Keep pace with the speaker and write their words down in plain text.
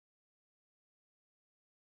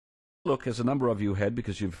Look, as a number of you had,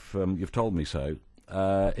 because you've told me so,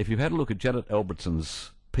 if you've had a look at Janet Albertson's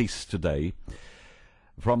piece today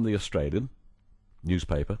from the Australian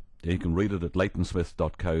newspaper, you can read it at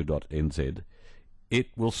leightonsmith.co.nz, it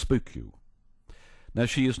will spook you. Now,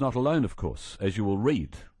 she is not alone, of course, as you will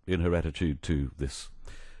read in her attitude to this.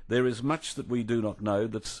 There is much that we do not know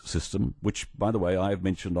that's system, which, by the way, I have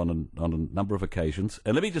mentioned on a number of occasions.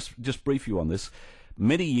 And let me just brief you on this.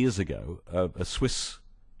 Many years ago, a Swiss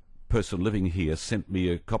person living here sent me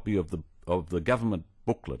a copy of the government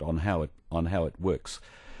booklet on how it works.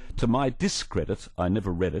 To my discredit, I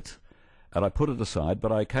never read it, and I put it aside,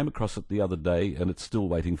 but I came across it the other day, and it's still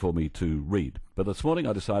waiting for me to read. But this morning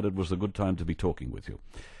I decided it was a good time to be talking with you.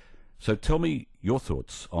 So tell me your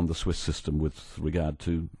thoughts on the Swiss system with regard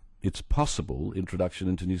to its possible introduction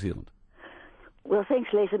into New Zealand. Well,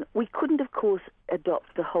 thanks, Leighton. We couldn't, of course,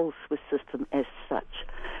 adopt the whole Swiss system as such,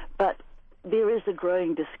 but there is a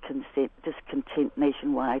growing discontent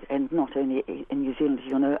nationwide, and not only in New Zealand, as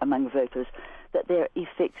you know, among voters, that they're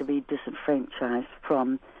effectively disenfranchised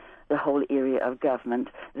from the whole area of government,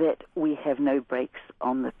 that we have no brakes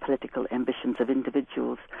on the political ambitions of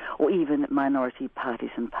individuals or even minority parties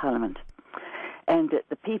in Parliament. And that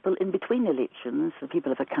the people in between elections, the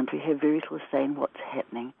people of a country, have very little say in what's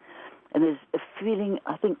happening. And there's a feeling,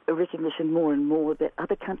 I think, a recognition more and more that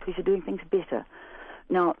other countries are doing things better.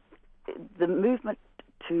 Now, the movement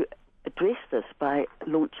to address this by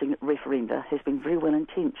launching referenda has been very well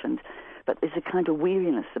intentioned, but there's a kind of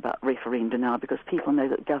weariness about referenda now because people know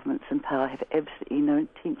that governments in power have absolutely no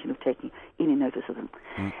intention of taking any notice of them.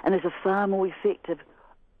 And there's a far more effective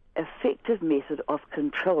method of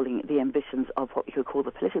controlling the ambitions of what you could call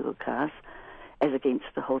the political class as against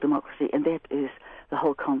the whole democracy, and that is the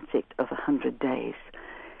whole concept of 100 days.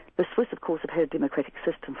 The Swiss, of course, have had a democratic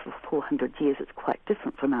system for 400 years. It's quite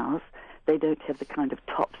different from ours. They don't have the kind of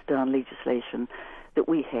tops-down legislation that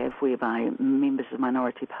we have, whereby members of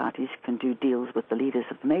minority parties can do deals with the leaders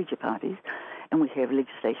of the major parties, and we have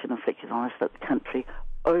legislation inflicted on us that the country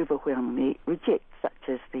overwhelmingly rejects, such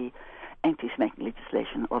as the anti-smacking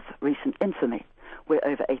legislation of recent infamy, where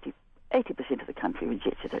over 80% of the country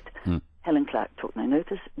rejected it. Helen Clark took no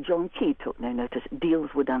notice. John Key took no notice.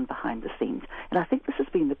 Deals were done behind the scenes. And I think this has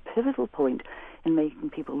been the pivotal point in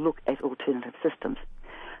making people look at alternative systems.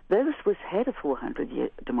 Though the Swiss had a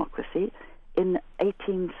 400-year democracy, in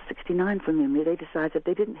 1869, from memory, they decided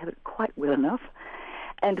they didn't have it quite well enough.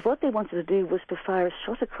 And what they wanted to do was to fire a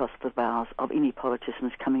shot across the bows of any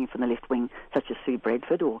politicians coming from the left wing, such as Sue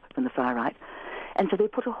Bradford, or from the far right. And so they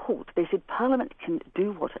put a halt. They said Parliament can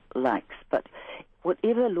do what it likes, but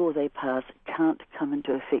whatever law they pass can't come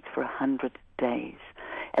into effect for 100 days.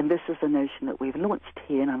 And this is the notion that we've launched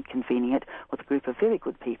here, and I'm convening it with a group of very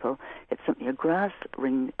good people. It's simply a grassroots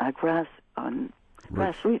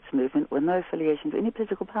movement with no affiliation to any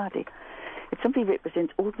political party. It simply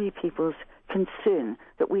represents ordinary people's concern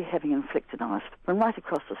that we're having inflicted on us from right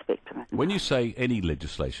across the spectrum. When you say any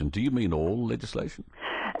legislation, do you mean all legislation?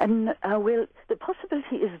 And well, the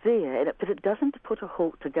possibility is there, but it doesn't put a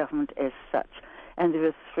halt to government as such. And there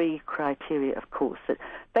are three criteria, of course. That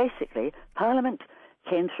basically, Parliament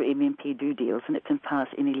can, through MMP, do deals, and it can pass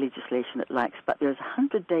any legislation it likes, but there is a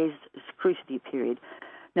 100 days scrutiny period.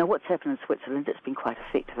 Now, what's happened in Switzerland, it's been quite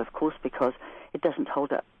effective, of course, because it doesn't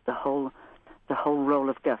hold up the whole role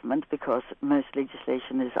of government, because most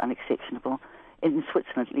legislation is unexceptionable, in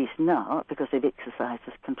Switzerland at least now, because they've exercised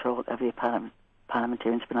this control over their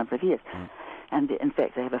parliamentarians for a number of years. And in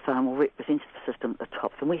fact, they have a far more representative system at the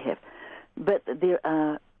top than we have. But there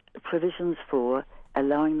are provisions for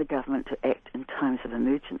allowing the government to act in times of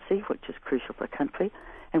emergency, which is crucial for a country.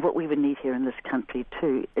 And what we would need here in this country,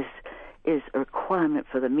 too, is a requirement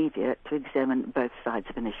for the media to examine both sides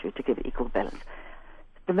of an issue to give it equal balance.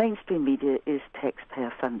 The mainstream media is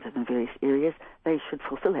taxpayer-funded in various areas. They should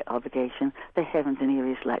fulfill that obligation. They haven't in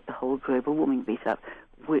areas like the whole global warming beat-up,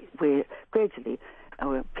 where gradually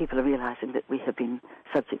people are realising that we have been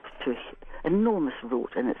subject to enormous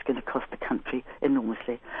rot, and it's going to cost the country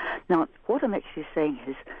enormously. Now, what I'm actually saying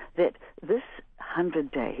is that this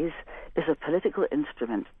 100 days is a political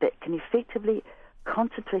instrument that can effectively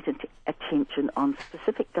concentrate attention on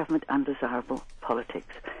specific government undesirable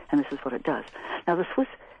politics, and this is what it does. Now, the Swiss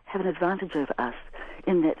have an advantage over us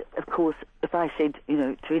in that, of course, if I said,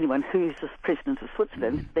 to anyone who's the president of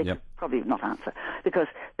Switzerland, they could probably not answer, because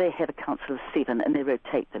they have a council of 7 and they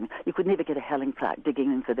rotate them. You could never get a Helen Clark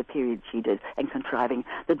digging in for the period she did and contriving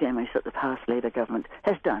the damage that the past Labour government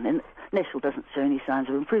has done, and National doesn't show any signs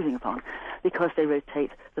of improving upon, because they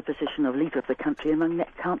rotate the position of leader of the country among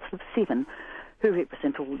that council of 7. who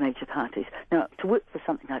represent all major parties. Now, to work for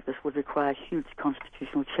something like this would require huge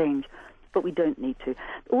constitutional change, but we don't need to.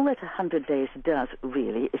 All that 100 days does,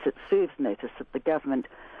 really, is it serves notice that the government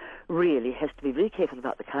really has to be very careful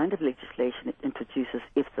about the kind of legislation it introduces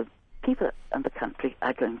if the people in the country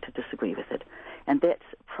are going to disagree with it. And that's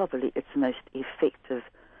probably its most effective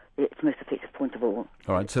point of all.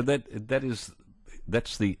 All right, so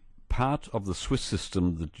that's the part of the Swiss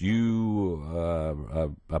system that you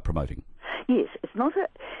are promoting. Yes, it's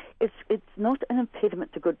not an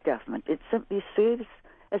impediment to good government. It simply serves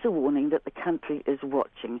as a warning that the country is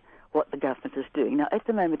watching what the government is doing. Now, at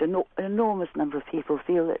the moment, an enormous number of people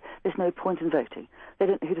feel that there's no point in voting. They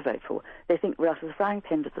don't know who to vote for. They think we're out of the frying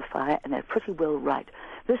pan to the fire, and they're pretty well right.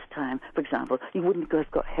 This time, for example, you wouldn't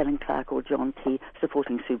have got Helen Clark or John Key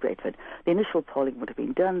supporting Sue Bradford. The initial polling would have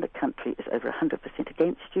been done. The country is over 100%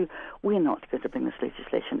 against you. We're not going to bring this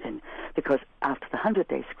legislation in, because after the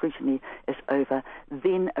 100-day scrutiny is over,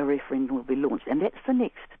 then a referendum will be launched. And that's the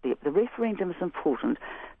next step. The referendum is important,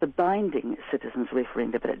 the binding citizens'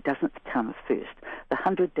 referendum, but it doesn't come first. The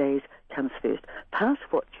 100 days comes first. Pass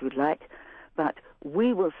what you like, but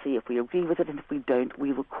we will see if we agree with it, and if we don't,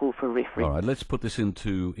 we will call for a referendum. All right, let's put this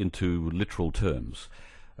into literal terms.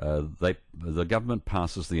 The government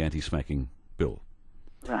passes the anti-smacking bill.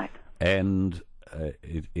 Right. And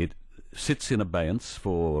it sits in abeyance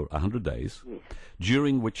for 100 days, yes,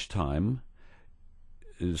 during which time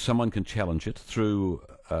someone can challenge it through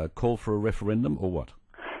a call for a referendum, or what?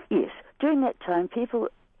 Yes. During that time, people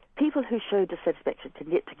who show dissatisfaction can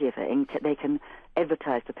get together and they can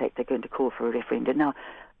advertise the fact they're going to call for a referendum. Now,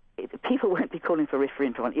 people won't be calling for a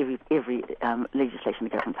referendum on every legislation the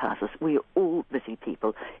government passes. We are all busy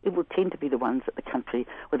people. It will tend to be the ones that the country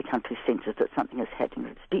senses that something is happening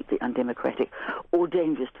that's deeply undemocratic or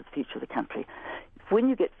dangerous to the future of the country. When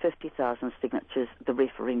you get 50,000 signatures, the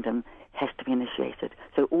referendum has to be initiated.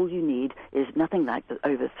 So all you need is nothing like the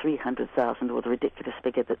over 300,000 or the ridiculous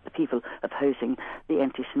figure that the people opposing the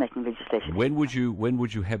anti-smacking legislation. When would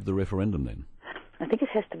you have the referendum then? I think it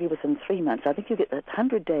has to be within 3 months. I think you get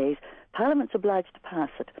 100 days. Parliament's obliged to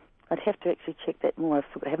pass it. I'd have to actually check that more.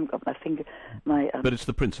 I haven't got but it's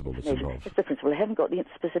the principle that's involved. It's the principle. I haven't got the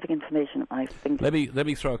specific information at my finger. Let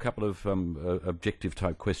me throw a couple of objective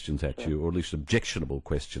type questions at you, or at least objectionable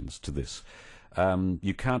questions to this.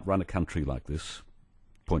 You can't run a country like this.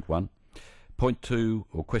 Point one. Point two,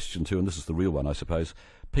 or question two, and this is the real one, I suppose.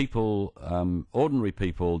 People, ordinary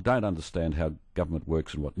people, don't understand how government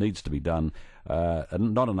works and what needs to be done,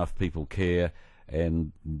 and not enough people care,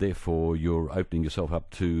 and therefore you're opening yourself up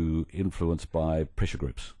to influence by pressure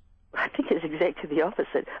groups. I think it's exactly the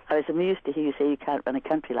opposite. I was amused to hear you say you can't run a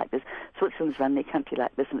country like this. Switzerland's run their country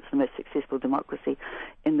like this, and it's the most successful democracy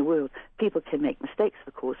in the world. People can make mistakes,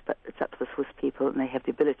 of course, but it's up to the Swiss people, and they have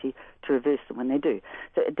the ability to reverse them when they do.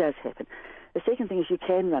 So it does happen. The second thing is you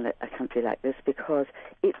can run a country like this because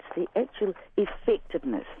it's the actual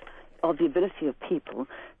effectiveness of the ability of people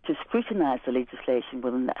to scrutinise the legislation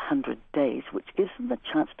within that 100 days, which gives them the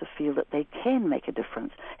chance to feel that they can make a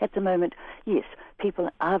difference. At the moment, yes, people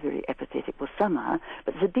are very apathetic, well, some are,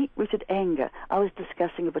 but there's a deep-rooted anger. I was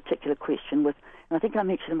discussing a particular question with, and I think I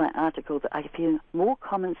mentioned in my article that I feel more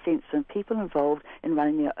common sense from people involved in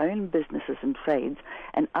running their own businesses and trades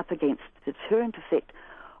and up against the deterrent effect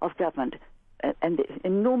of government and the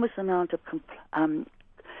enormous amount of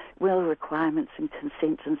requirements and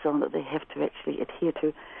consents and so on that they have to actually adhere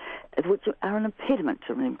to, which are an impediment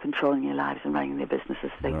to them controlling their lives and running their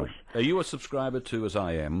businesses as they wish. Are you a subscriber to, as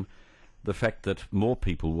I am, the fact that more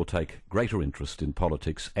people will take greater interest in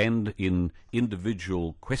politics and in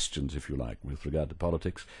individual questions, if you like, with regard to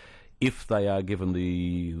politics, if they are given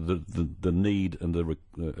the need and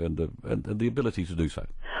the ability to do so?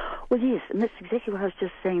 Well, yes, and that's exactly what I was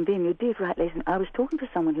just saying then. You're dead right, Leighton. I was talking to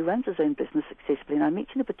someone who runs his own business successfully, and I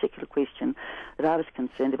mentioned a particular question that I was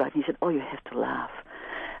concerned about, and he said, "Oh, you have to laugh."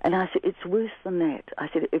 And I said, "It's worse than that." I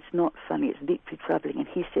said, "It's not funny, it's deeply troubling." And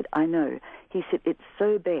he said, "I know." He said, "It's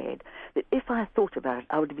so bad that if I thought about it,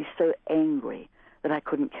 I would be so angry that I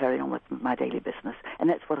couldn't carry on with my daily business." And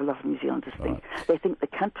that's what a lot of New Zealanders think. Right. They think the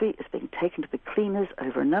country is being taken to the cleaners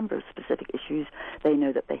over a number of specific issues. They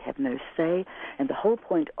know that they have no say. And the whole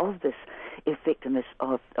point of this effectiveness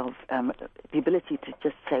of the ability to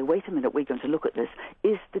just say, wait a minute, we're going to look at this,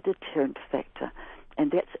 is the deterrent factor.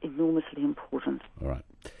 And that's enormously important. All right.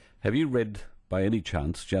 Have you read, by any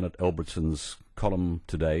chance, Janet Albertson's column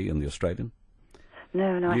today in The Australian?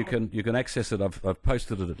 No. You can access it. I've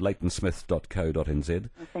posted it at leightonsmith.co.nz.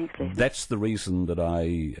 Oh, thanks, Leighton. That's the reason that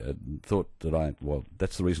I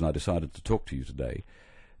that's the reason I decided to talk to you today.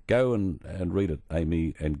 Go and read it,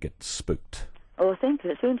 Amy, and get spooked. Oh, thank you.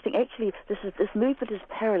 It's very interesting. Actually, this movement is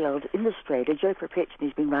paralleled in Australia. Joe Perpetuity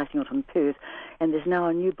has been writing it on Perth, and there's now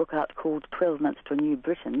a new book out called 12 Months to a New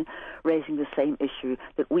Britain, raising the same issue,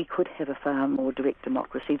 that we could have a far more direct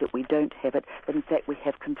democracy, that we don't have it, but in fact we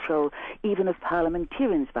have control even of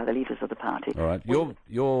parliamentarians by the leaders of the party. All right.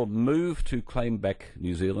 Your move to claim back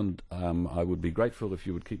New Zealand, I would be grateful if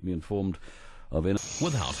you would keep me informed of any.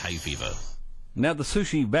 Without hay fever. Now, the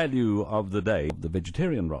sushi value of the day, the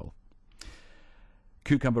vegetarian roll.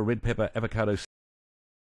 Cucumber, red pepper, avocado,